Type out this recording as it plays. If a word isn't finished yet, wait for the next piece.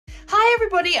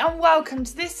everybody and welcome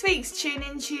to this week's Tune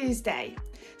In Tuesday.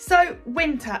 So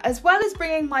winter, as well as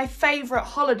bringing my favourite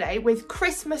holiday with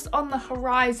Christmas on the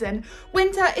horizon,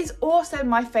 winter is also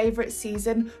my favourite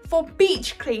season for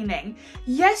beach cleaning.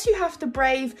 Yes, you have to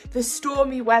brave the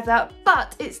stormy weather,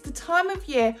 but it's the time of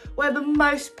year where the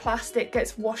most plastic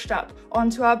gets washed up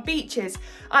onto our beaches.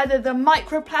 Either the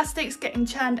microplastics getting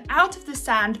churned out of the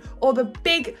sand or the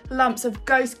big lumps of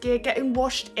ghost gear getting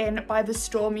washed in by the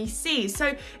stormy seas.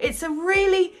 So it's a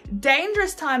really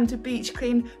dangerous time to beach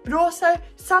clean, but also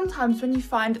sometimes when you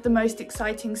find the most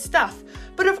exciting stuff.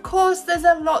 But of course, there's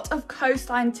a lot of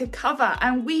coastline to cover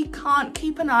and we can't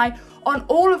keep an eye on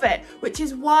all of it, which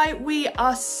is why we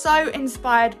are so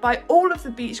inspired by all of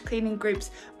the beach cleaning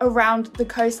groups around the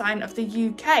coastline of the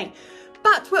UK.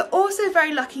 But we're also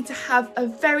very lucky to have a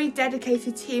very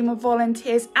dedicated team of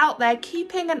volunteers out there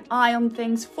keeping an eye on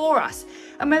things for us.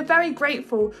 And we're very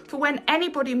grateful for when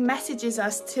anybody messages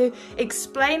us to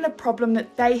explain a problem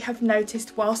that they have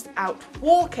noticed whilst out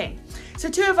walking. So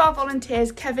two of our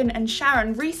volunteers, Kevin and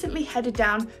Sharon, recently headed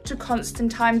down to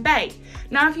Constantine Bay.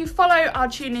 Now, if you follow our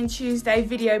Tune In Tuesday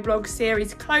video blog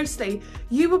series closely,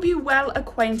 you will be well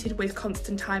acquainted with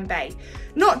Constantine Bay.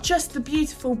 Not just the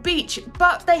beautiful beach,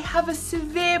 but they have a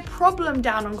severe problem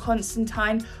down on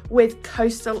Constantine with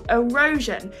coastal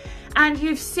erosion. And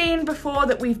you've seen before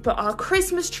that we've put our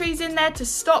Christmas trees in there to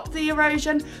stop the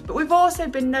erosion, but we've also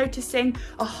been noticing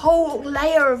a whole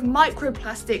layer of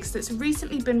microplastics that's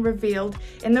recently been revealed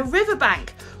in the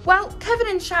riverbank. Well, Kevin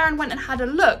and Sharon went and had a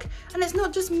look, and it's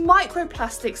not just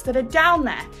microplastics that are down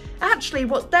there. Actually,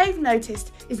 what they've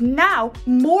noticed is now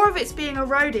more of it's being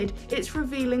eroded, it's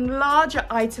revealing larger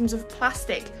items of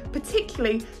plastic,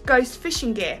 particularly ghost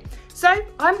fishing gear. So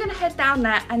I'm going to head down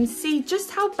there and see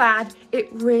just how bad it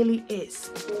really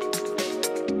is.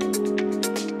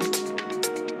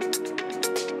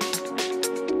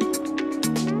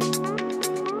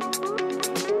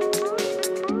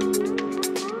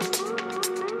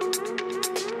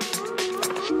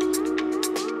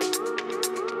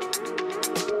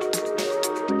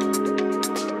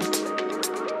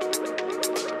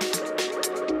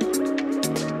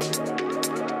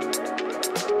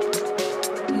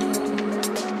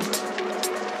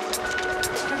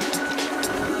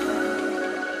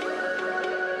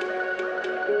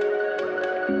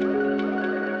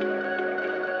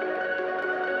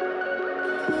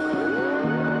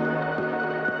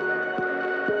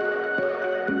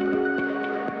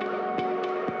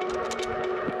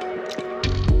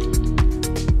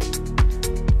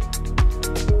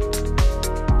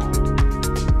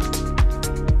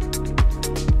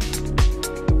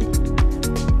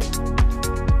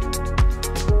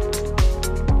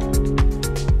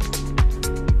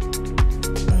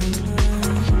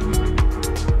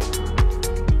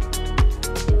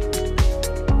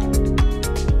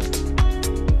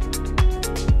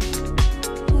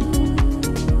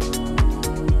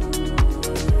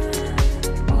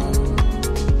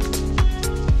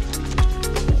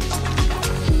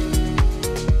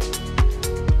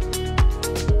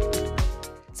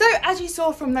 As you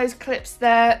saw from those clips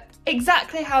there,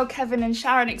 exactly how Kevin and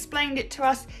Sharon explained it to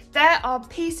us, there are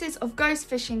pieces of ghost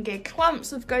fishing gear,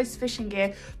 clumps of ghost fishing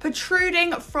gear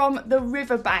protruding from the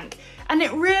riverbank. And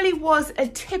it really was a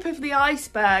tip of the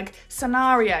iceberg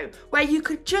scenario where you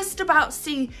could just about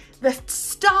see the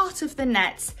start of the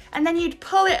nets, and then you'd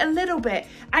pull it a little bit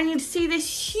and you'd see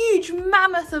this huge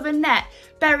mammoth of a net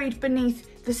buried beneath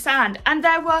the sand. And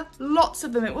there were lots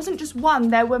of them. It wasn't just one,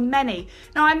 there were many.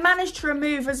 Now, I managed to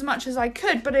remove as much as I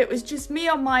could, but it was just me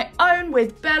on my own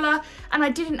with Bella, and I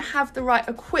didn't have the right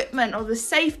equipment or the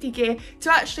safety gear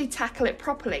to actually tackle it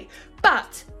properly.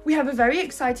 But we have a very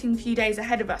exciting few days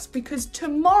ahead of us because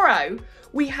tomorrow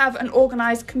we have an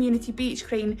organised community beach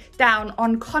clean down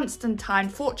on Constantine,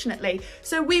 fortunately.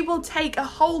 So we will take a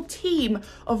whole team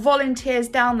of volunteers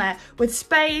down there with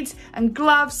spades and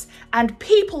gloves and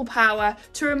people power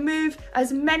to remove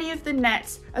as many of the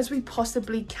nets as we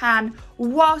possibly can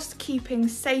whilst keeping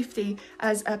safety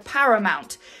as a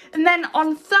paramount. And then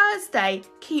on Thursday,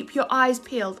 keep your eyes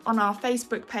peeled on our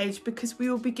Facebook page because we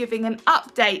will be giving an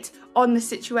update on the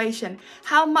situation,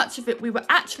 how much of it we were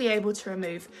actually able to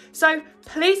remove. So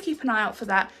please keep an eye out for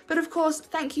that. But of course,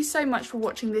 thank you so much for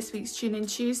watching this week's Tune In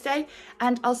Tuesday,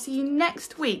 and I'll see you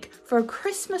next week for a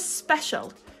Christmas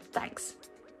special. Thanks.